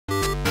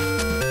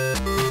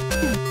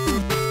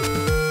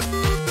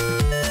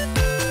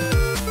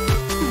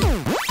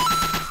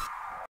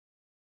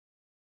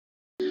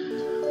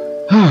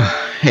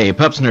Hey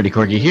pups,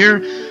 NerdiCorgi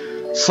here.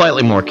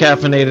 Slightly more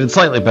caffeinated,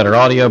 slightly better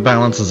audio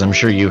balance, as I'm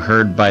sure you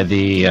heard by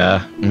the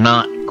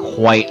not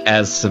quite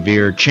as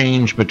severe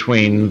change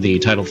between the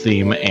title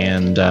theme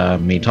and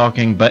me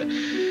talking, but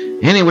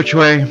any which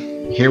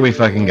way, here we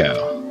fucking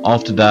go.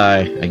 Off to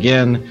die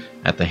again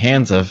at the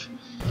hands of,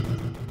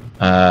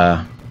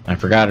 I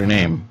forgot her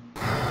name.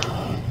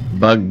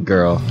 Bug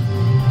Girl.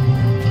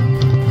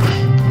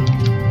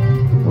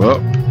 Whoa.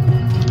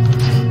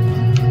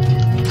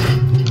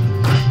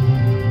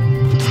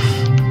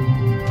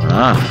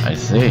 Ah, I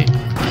see.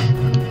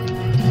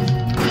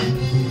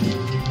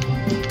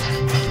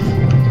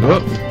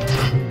 Whoop.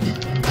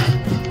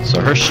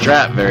 So her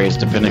strat varies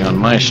depending on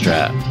my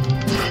strat.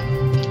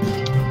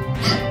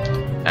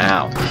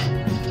 Ow.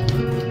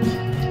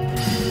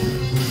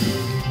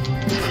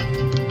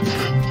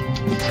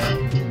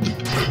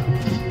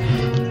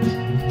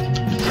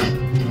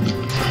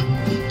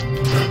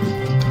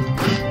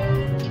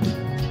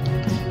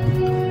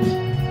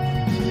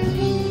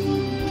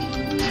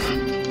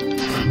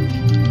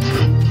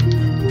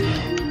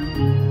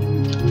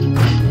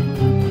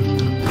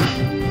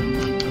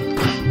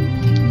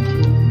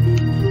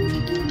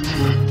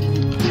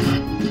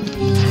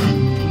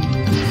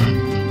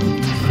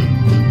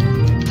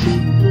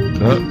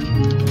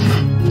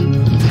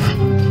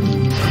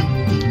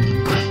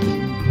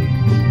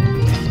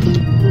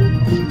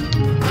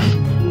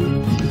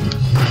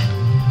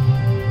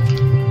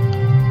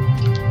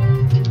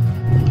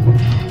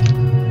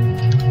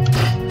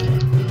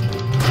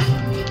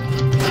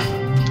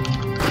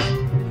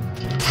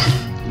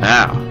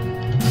 Ow.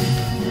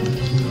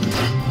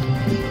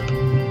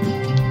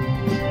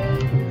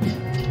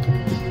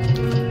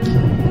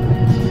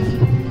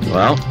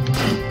 Well,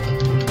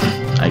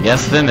 I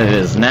guess then it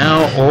is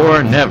now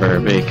or never,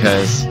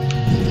 because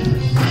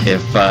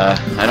if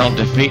I don't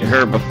defeat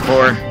her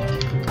before...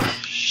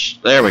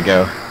 There we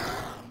go.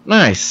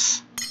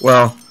 Nice.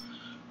 Well,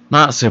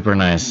 not super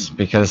nice,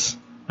 because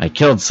I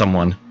killed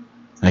someone.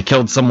 I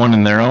killed someone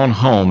in their own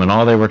home, and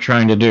all they were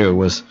trying to do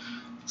was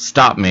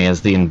stop me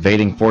as the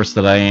invading force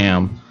that I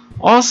am.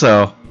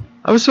 Also,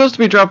 I was supposed to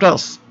be dropped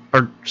off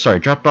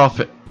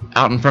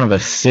out in front of a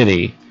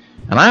city,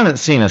 and I haven't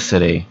seen a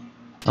city.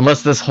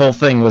 Unless this whole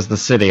thing was the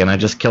city and I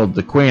just killed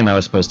the queen I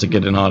was supposed to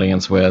get an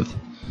audience with.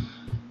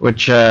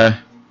 Which,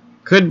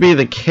 could be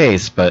the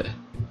case, but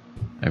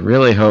I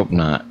really hope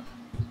not.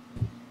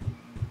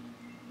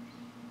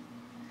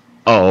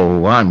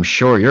 Oh, I'm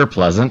sure you're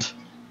pleasant.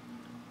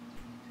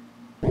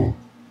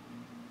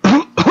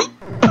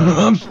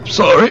 I'm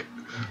sorry.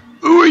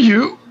 Who are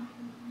you?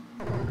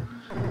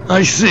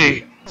 I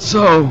see.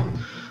 So,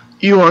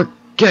 you are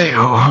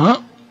Geo,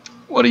 huh?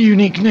 What a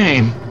unique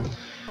name.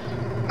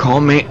 Call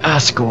me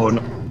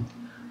Ascorn.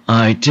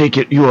 I take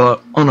it you are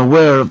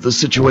unaware of the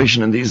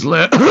situation in these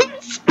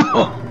lands.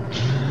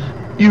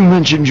 You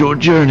mentioned your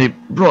journey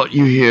brought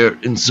you here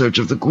in search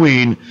of the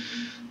Queen.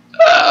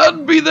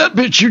 And be that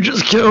bitch you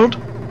just killed.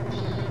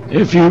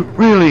 If you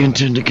really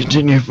intend to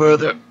continue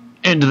further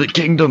into the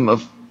kingdom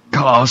of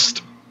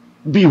Cost,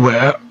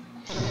 beware.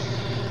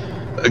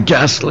 A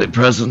ghastly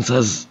presence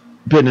has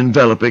been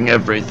enveloping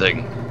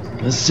everything.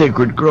 The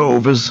Sacred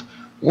Grove is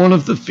one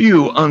of the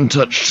few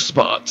untouched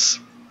spots.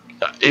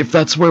 If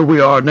that's where we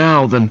are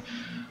now, then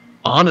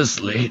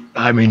honestly,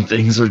 I mean,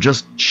 things are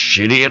just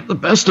shitty at the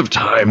best of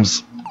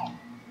times.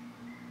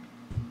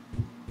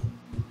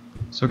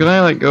 So can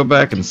I, like, go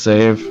back and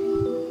save?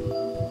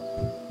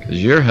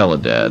 Because you're hella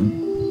dead.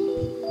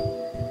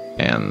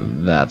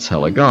 And that's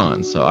hella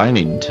gone, so I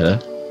need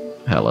to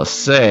hella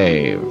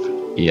save.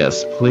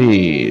 Yes,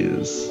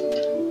 please.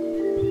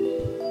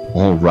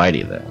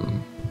 Alrighty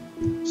then.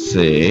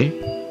 See?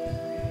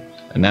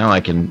 And now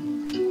I can...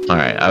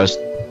 Alright, I was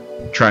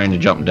trying to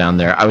jump down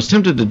there. I was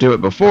tempted to do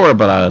it before,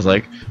 but I was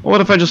like, well,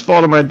 what if I just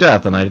fall to my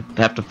death and I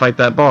have to fight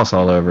that boss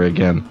all over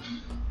again?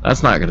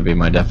 That's not going to be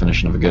my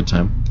definition of a good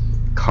time.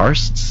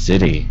 Karst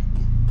City.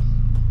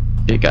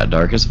 It got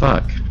dark as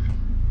fuck.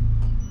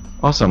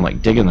 Also, I'm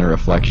like digging the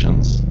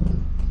reflections.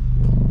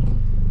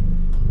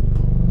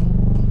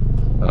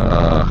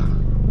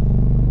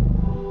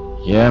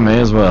 Yeah, may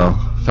as well.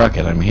 Fuck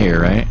it, I'm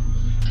here, right?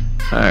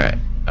 Alright.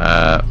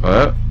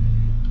 What?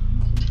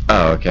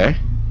 Oh, okay.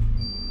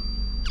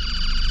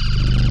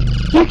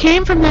 You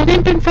came from that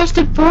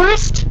imp-infested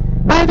forest?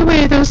 By the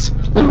way, those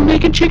little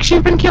naked chicks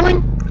you've been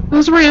killing?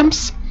 Those were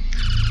imps.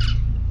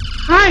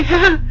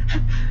 Hi,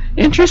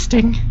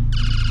 interesting.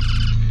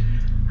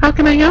 How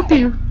can I help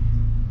you?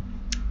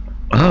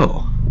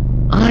 Oh,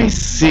 I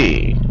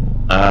see.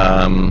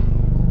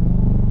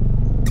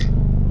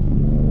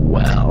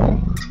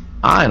 Well,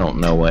 I don't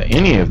know what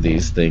any of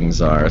these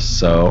things are,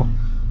 so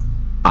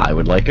I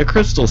would like a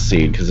crystal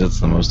seed, because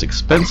it's the most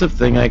expensive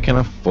thing I can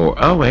afford.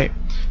 Oh, wait.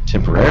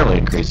 Temporarily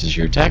increases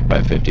your attack by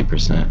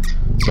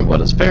 50%. So what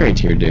does Fairy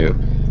Tear do?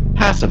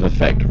 Passive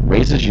effect.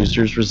 Raises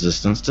users'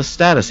 resistance to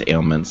status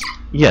ailments.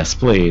 Yes,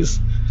 please.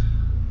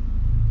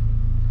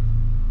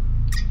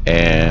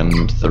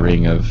 And the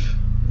Ring of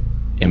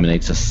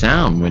emanates a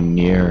sound when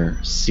near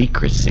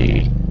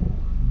secrecy.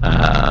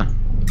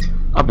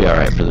 I'll be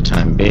alright for the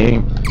time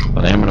being,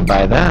 but I am gonna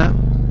buy that.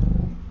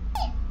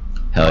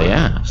 Hell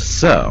yeah.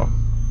 So,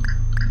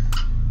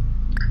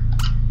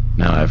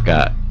 now I've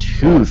got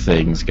 2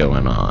 things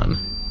going on.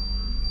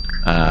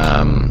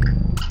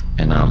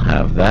 And I'll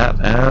have that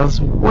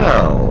as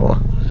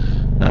well.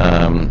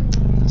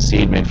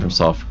 Seed made from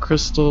soft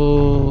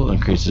crystal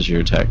increases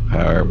your attack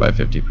power by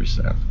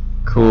 50%.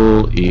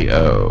 Cool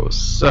EO.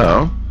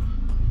 So,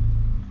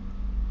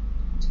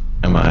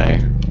 am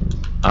I...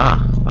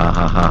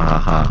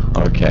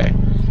 Okay.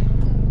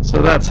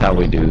 So that's how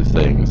we do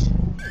things.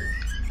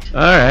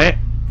 Alright.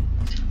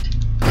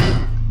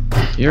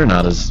 You're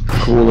not as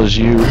cool as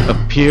you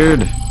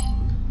appeared.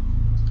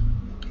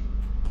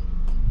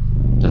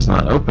 Does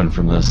not open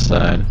from this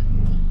side.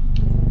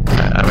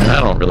 I mean, I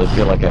don't really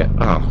feel like I...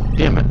 Oh,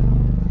 damn it.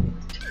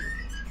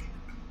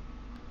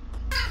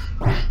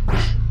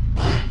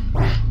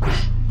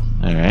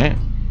 Alright.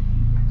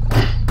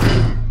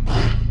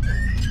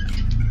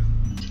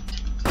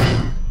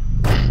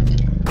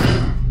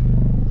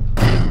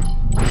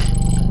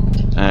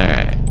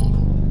 Alright.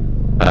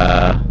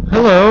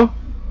 Hello?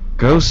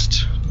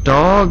 Ghost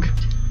dog?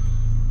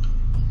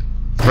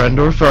 Friend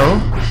or foe?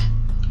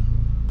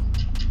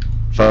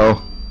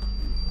 Foe.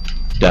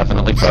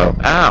 Definitely foe.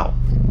 Ow!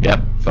 Yep,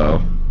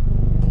 foe.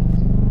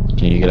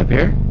 Can you get up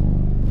here?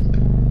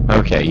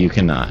 Okay, you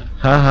cannot.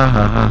 Ha ha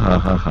ha ha ha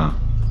ha ha.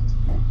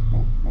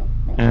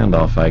 And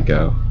off I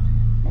go.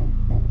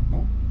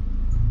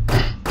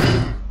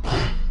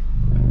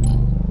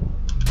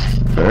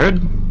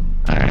 Bird?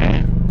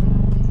 Alright.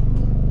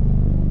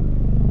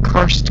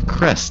 Karst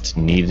crest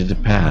needed to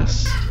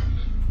pass.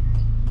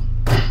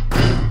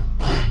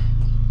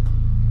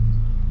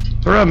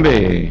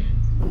 Brumby!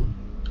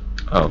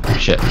 Oh,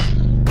 shit.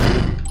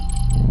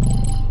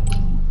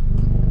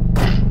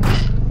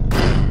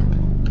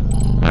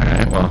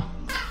 Alright, well.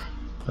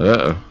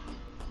 Uh-oh.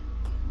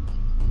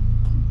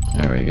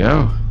 There we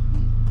go.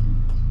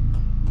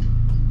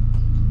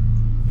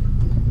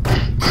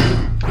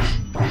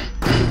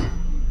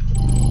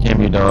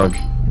 Damn you, dog.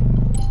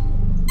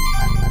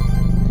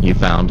 You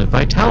found a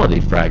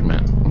vitality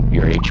fragment.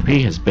 Your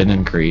HP has been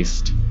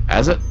increased.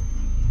 Has it?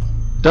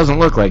 Doesn't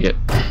look like it.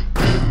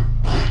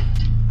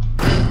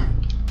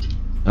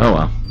 Oh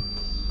well.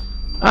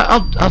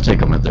 I'll take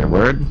them at their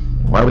word.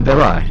 Why would they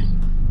lie?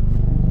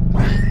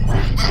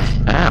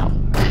 Ow.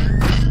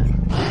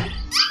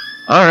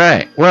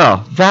 Alright,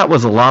 well, that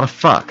was a lot of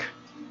fuck.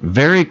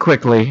 Very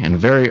quickly and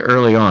very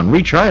early on.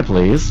 Retry,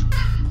 please.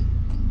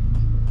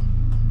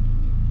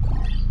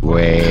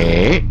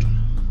 Wait.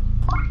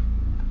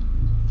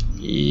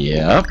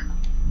 Yep.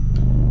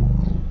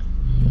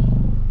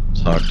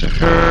 Talk to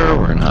her.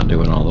 We're not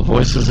doing all the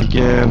voices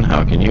again.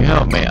 How can you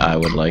help me? I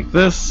would like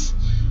this.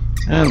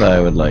 And I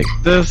would like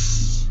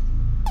this.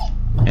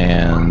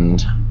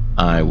 And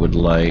I would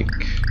like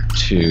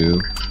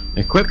to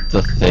equip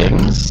the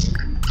things.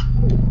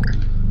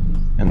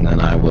 And then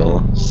I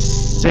will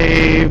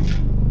save.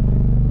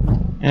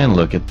 And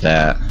look at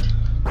that.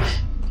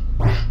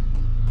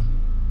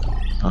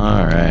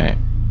 Alright.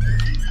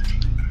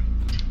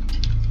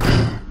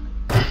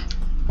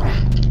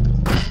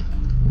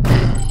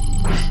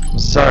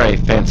 Sorry,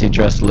 fancy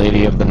dressed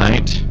lady of the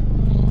night.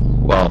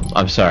 Well,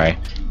 I'm sorry.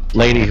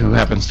 Lady who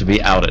happens to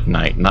be out at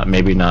night,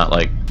 maybe not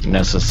like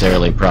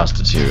necessarily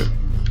prostitute.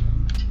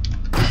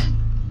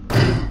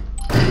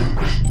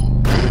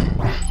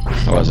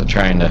 I wasn't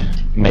trying to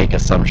make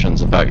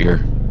assumptions about your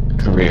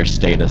career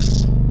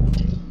status.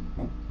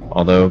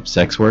 Although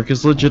sex work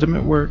is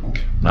legitimate work.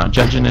 Not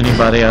judging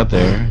anybody out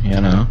there, you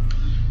know.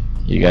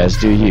 You guys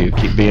do you.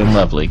 Keep being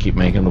lovely. Keep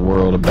making the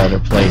world a better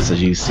place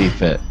as you see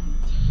fit.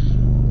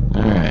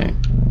 Alright.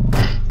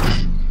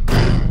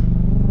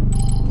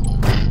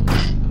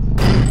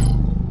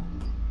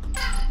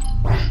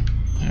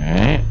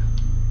 Alright.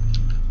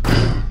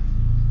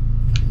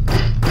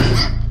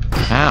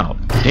 Ow.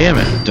 Damn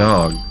it,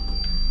 dog.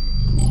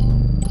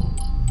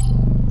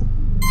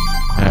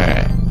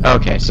 Alright.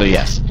 Okay, so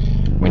yes.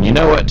 When you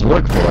know what to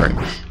look for,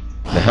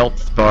 the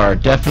health bar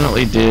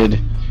definitely did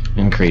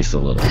increase a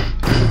little.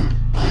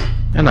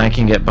 And I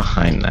can get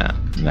behind that.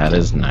 That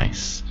is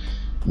nice.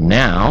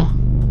 Now,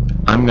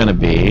 I'm gonna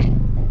be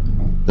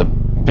the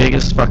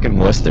biggest fucking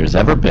wuss there's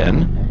ever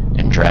been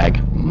and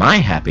drag my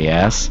happy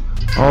ass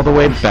all the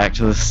way back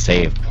to the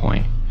save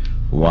point.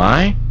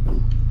 Why?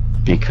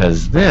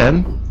 Because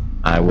then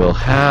I will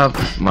have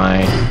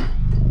my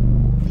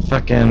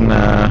fucking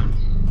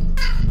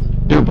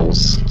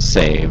doubles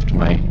saved,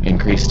 my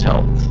increased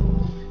health.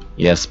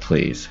 Yes,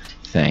 please.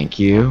 Thank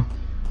you.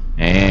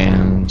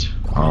 And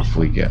off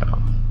we go.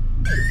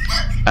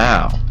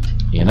 Ow.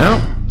 You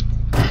know?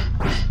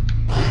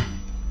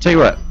 Tell you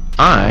what,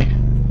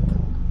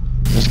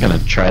 I'm just gonna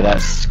try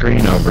that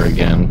screen over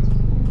again.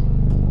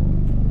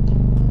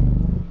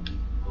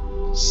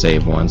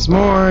 Save once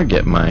more,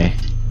 get my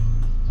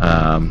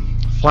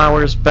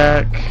flowers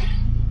back.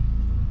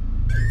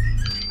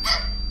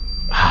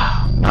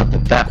 Not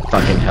that that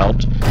fucking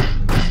helped.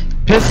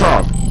 Piss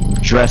off,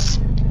 dress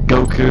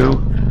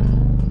Goku.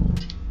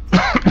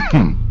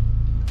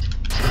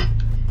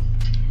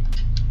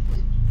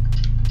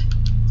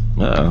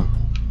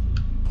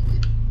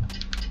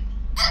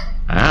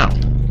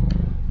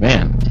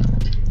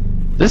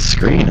 This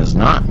screen is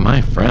not my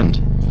friend.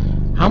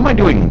 How am I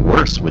doing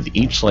worse with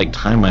each, like,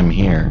 time I'm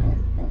here?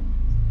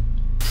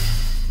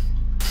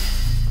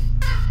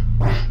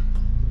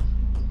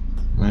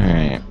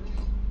 Alright.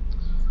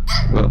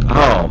 Well,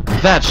 oh,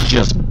 that's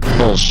just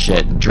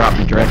bullshit. Drop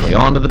me directly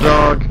onto the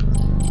dog.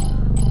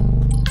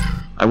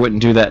 I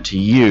wouldn't do that to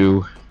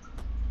you,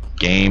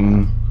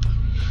 game.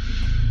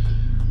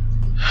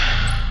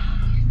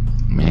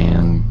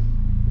 Man.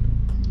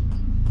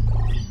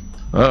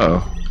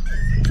 Uh-oh.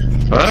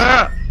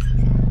 Ah!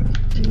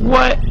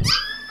 What?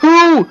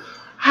 Who?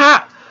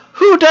 How?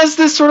 Who does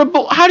this sort of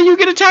bull? How do you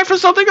get attacked for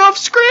something off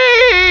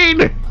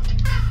screen?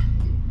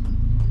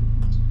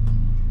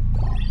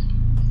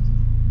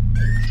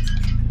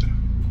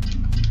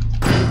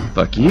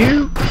 Fuck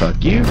you,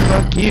 fuck you,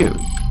 fuck you.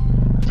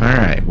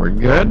 Alright, we're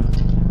good.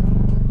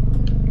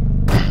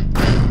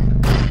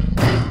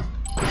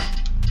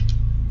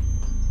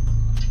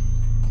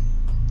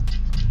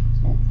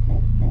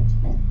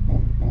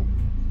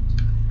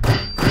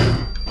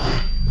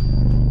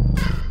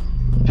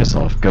 Piss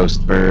off,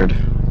 ghost bird.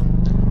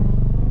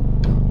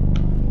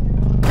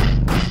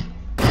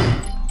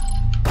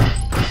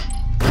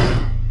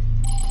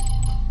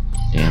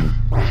 Damn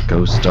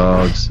ghost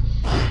dogs.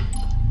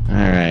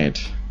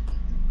 Alright.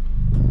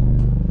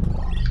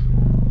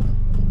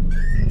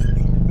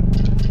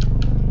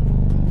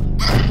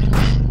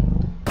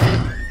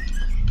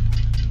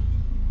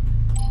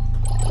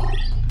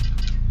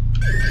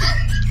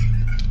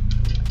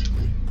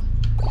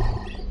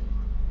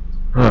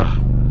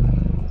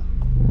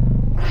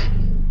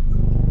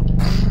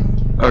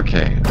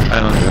 Okay, I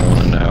don't even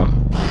want to know.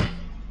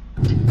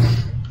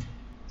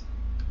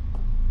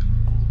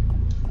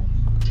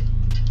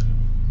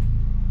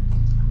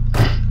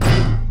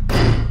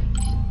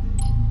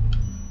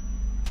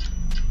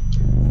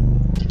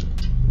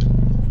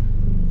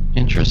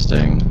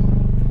 Interesting.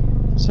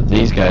 So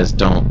these guys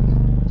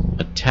don't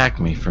attack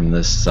me from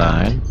this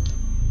side.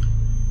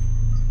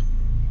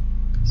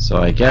 So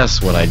I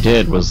guess what I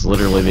did was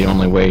literally the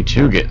only way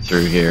to get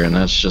through here, and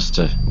that's just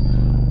to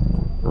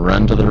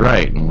run to the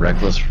right and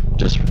reckless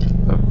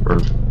or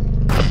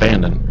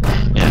abandon.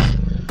 Yeah.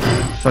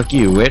 Fuck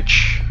you,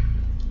 witch.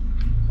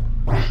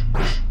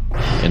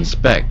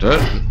 Inspect.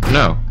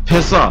 No.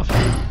 Piss off.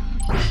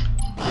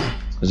 I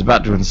was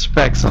about to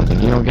inspect something.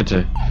 You don't get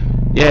to...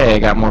 Yay, I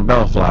got more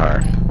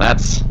bellflower.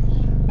 That's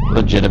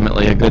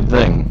legitimately a good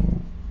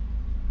thing.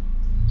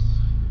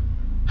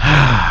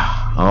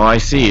 Oh, I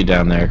see you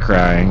down there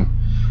crying.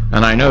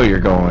 And I know you're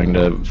going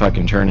to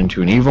fucking turn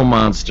into an evil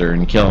monster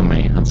and kill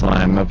me. That's why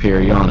I'm up here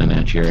yawning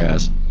at your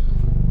ass.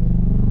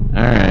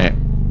 Alright.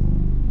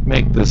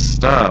 Make this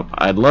stop.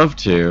 I'd love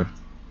to.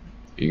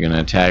 You gonna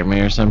attack me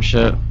or some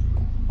shit?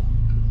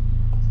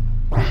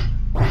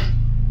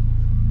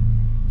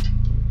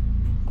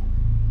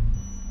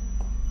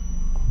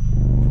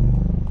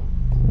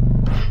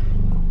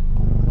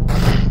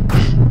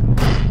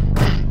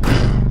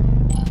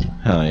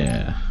 Hell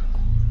yeah.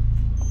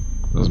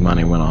 Those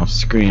money went off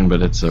screen,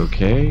 but it's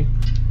okay.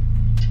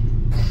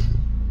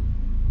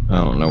 I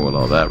don't know what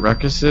all that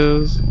ruckus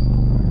is.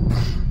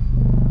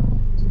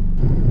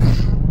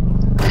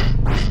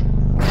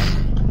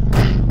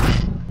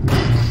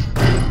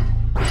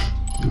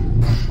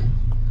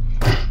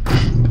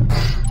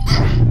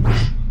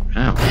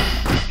 Ow.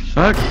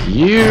 Fuck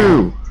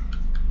you!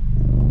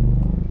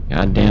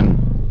 Goddamn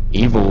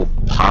evil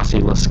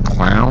posse-less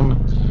clown.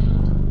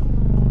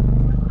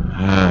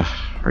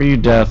 Are you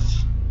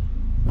death?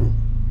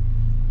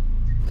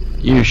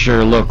 You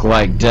sure look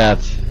like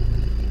death.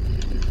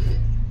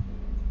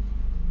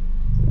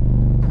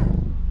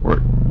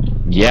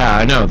 Yeah,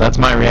 I know, that's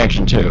my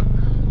reaction too.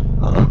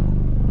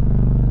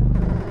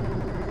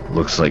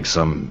 Looks like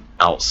some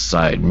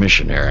outside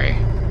missionary.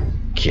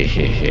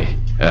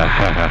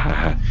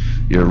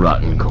 Your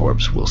rotten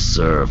corpse will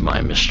serve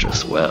my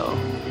mistress well.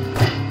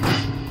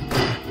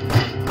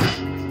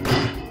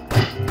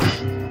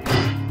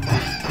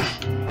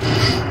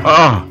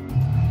 Oh!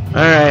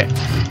 Alright.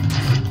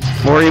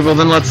 More evil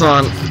than lets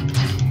on.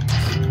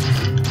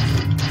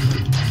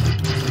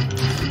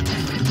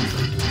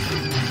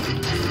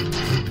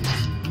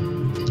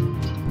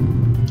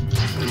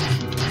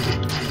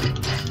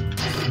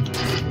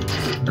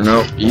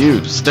 No,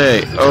 you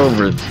stay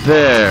over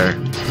there.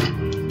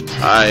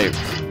 I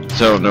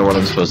don't know what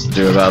I'm supposed to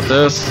do about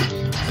this.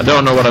 I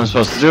don't know what I'm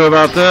supposed to do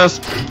about this.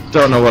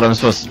 Don't know what I'm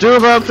supposed to do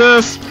about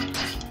this.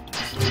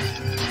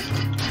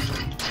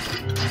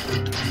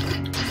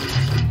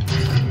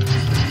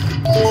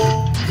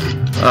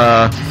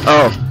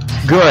 Oh,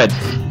 good.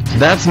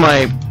 That's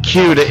my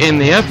cue to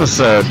end the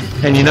episode.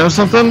 And you know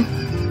something?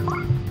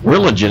 We're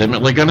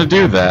legitimately gonna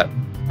do that.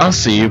 I'll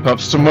see you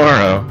pups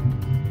tomorrow.